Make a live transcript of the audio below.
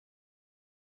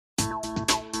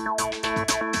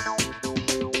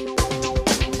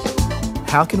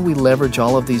how can we leverage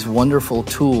all of these wonderful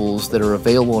tools that are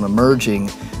available and emerging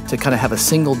to kind of have a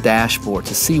single dashboard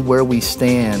to see where we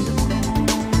stand.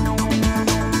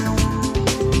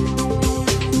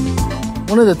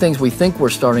 One of the things we think we're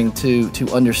starting to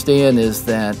understand is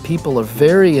that people are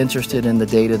very interested in the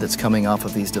data that's coming off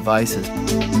of these devices.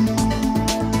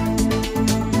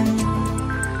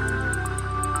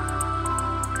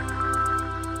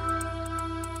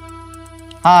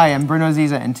 Hi, I'm Bruno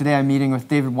Ziza, and today I'm meeting with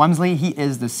David Wamsley. He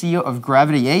is the CEO of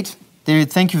GravityEight.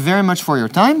 David, thank you very much for your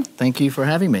time. Thank you for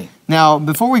having me. Now,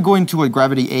 before we go into what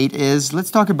GravityEight is,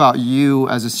 let's talk about you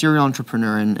as a serial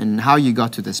entrepreneur and how you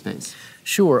got to this space.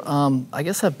 Sure. I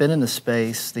guess I've been in the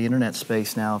space, the internet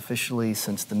space now officially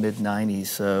since the mid-90s,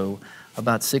 so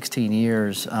about 16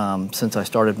 years since I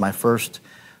started my first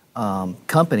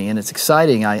company, and it's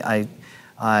exciting.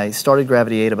 I started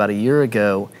GravityEight about a year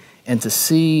ago, and to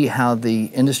see how the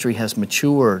industry has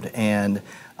matured, and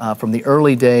from the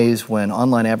early days when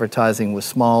online advertising was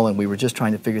small and we were just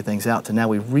trying to figure things out to now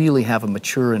we really have a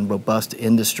mature and robust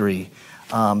industry.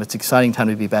 It's an exciting time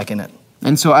to be back in it.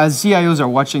 And so as CIOs are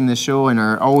watching this show and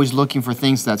are always looking for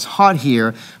things that's hot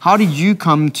here, how did you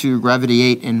come to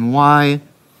GravityEight and why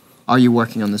are you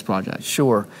working on this project?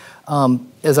 Sure.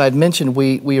 As I'd mentioned,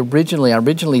 I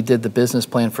originally did the business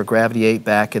plan for GravityEight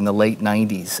back in the late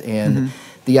 90s. And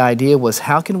the idea was,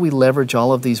 how can we leverage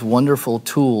all of these wonderful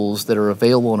tools that are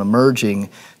available and emerging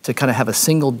to kind of have a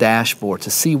single dashboard to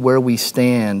see where we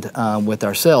stand with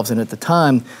ourselves. And at the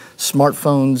time,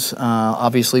 smartphones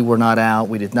obviously were not out.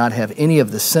 We did not have any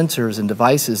of the sensors and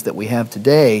devices that we have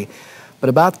today. But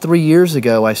about 3 years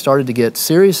ago, I started to get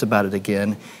serious about it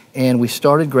again. And we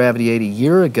started GravityEight a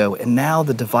year ago, and now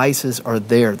the devices are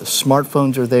there. The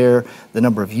smartphones are there, the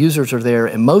number of users are there,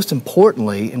 and most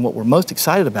importantly, and what we're most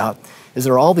excited about, is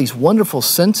there are all these wonderful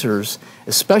sensors,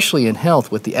 especially in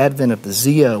health with the advent of the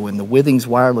Zio and the Withings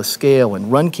wireless scale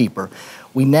and Runkeeper.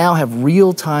 We now have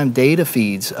real-time data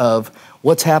feeds of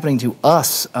what's happening to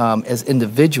us as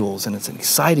individuals, and it's an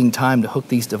exciting time to hook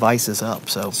these devices up.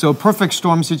 So perfect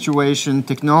storm situation,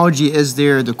 technology is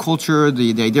there, the culture,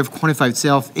 the idea of quantified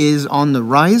self is on the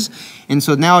rise, and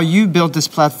so now you built this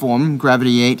platform,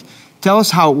 GravityEight. Tell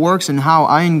us how it works and how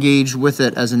I engage with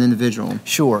it as an individual.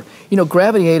 Sure. You know,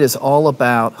 GravityEight is all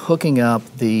about hooking up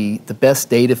the best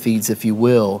data feeds, if you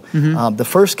will. The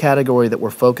first category that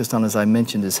we're focused on, as I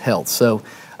mentioned, is health. So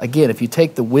again, if you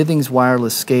take the Withings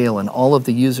wireless scale and all of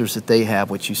the users that they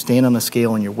have, which you stand on a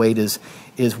scale and your weight is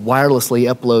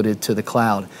wirelessly uploaded to the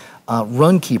cloud.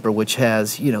 Runkeeper, which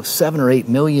has 7 or 8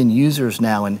 million users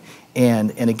now, and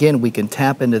again, we can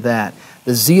tap into that.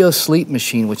 The Zio sleep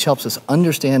machine, which helps us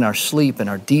understand our sleep and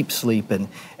our deep sleep and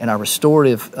our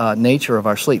restorative nature of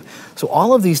our sleep. So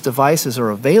all of these devices are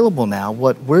available now.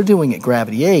 What we're doing at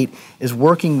GravityEight is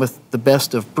working with the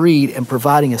best of breed and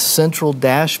providing a central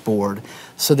dashboard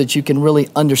so that you can really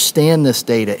understand this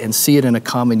data and see it in a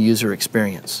common user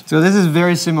experience. So this is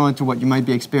very similar to what you might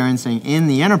be experiencing in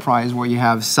the enterprise, where you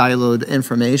have siloed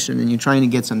information and you're trying to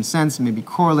get some sense and maybe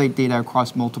correlate data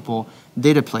across multiple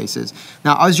data places.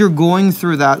 Now, as you're going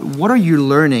through that, what are you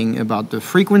learning about the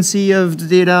frequency of the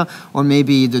data, or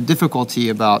maybe the difficulty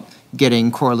about getting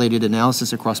correlated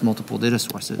analysis across multiple data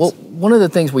sources? Well, one of the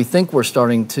things we think we're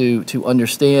starting to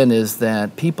understand is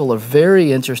that people are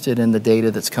very interested in the data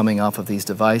that's coming off of these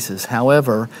devices.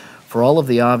 However, for all of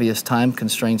the obvious time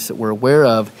constraints that we're aware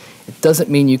of, it doesn't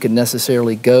mean you can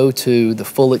necessarily go to the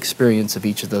full experience of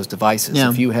each of those devices.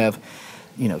 If you have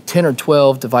 10 or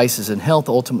 12 devices in health,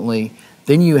 ultimately,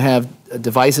 then you have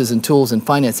devices and tools in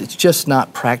finance. It's just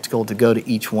not practical to go to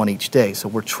each one each day. So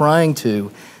we're trying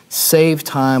to save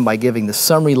time by giving the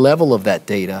summary level of that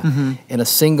data in a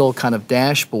single kind of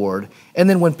dashboard. And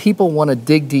then when people want to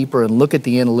dig deeper and look at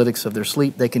the analytics of their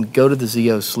sleep, they can go to the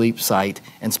Zio sleep site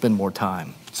and spend more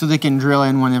time. So they can drill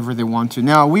in whenever they want to.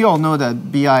 Now, we all know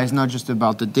that BI is not just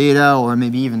about the data or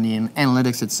maybe even the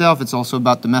analytics itself, it's also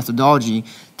about the methodology.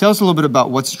 Tell us a little bit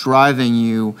about what's driving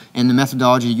you and the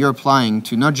methodology you're applying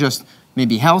to not just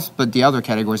maybe health, but the other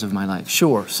categories of my life.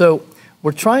 Sure. So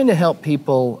we're trying to help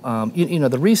people,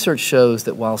 the research shows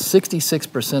that while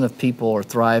 66% of people are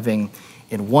thriving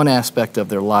in one aspect of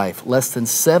their life, less than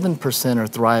 7% are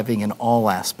thriving in all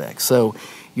aspects. So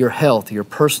your health, your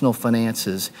personal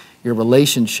finances, your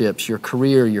relationships, your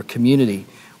career, your community.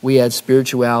 We add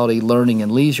spirituality, learning,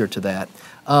 and leisure to that.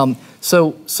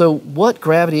 So what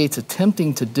GravityEight's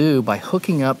attempting to do by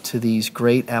hooking up to these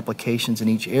great applications in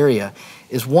each area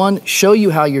is, one, show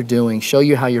you how you're doing, show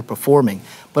you how you're performing,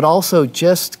 but also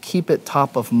just keep it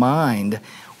top of mind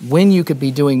when you could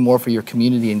be doing more for your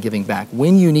community and giving back,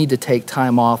 when you need to take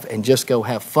time off and just go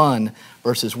have fun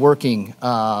versus working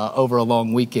over a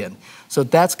long weekend. So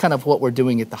that's kind of what we're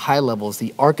doing at the high levels,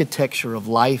 the architecture of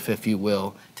life, if you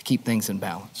will, to keep things in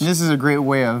balance. This is a great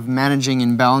way of managing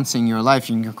and balancing your life.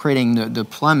 You're creating the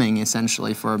plumbing,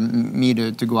 essentially, for me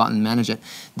to go out and manage it.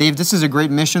 Dave, this is a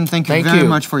great mission. Thank you very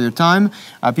much for your time.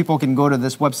 People can go to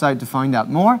this website to find out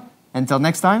more. Until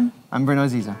next time, I'm Bruno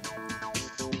Aziza.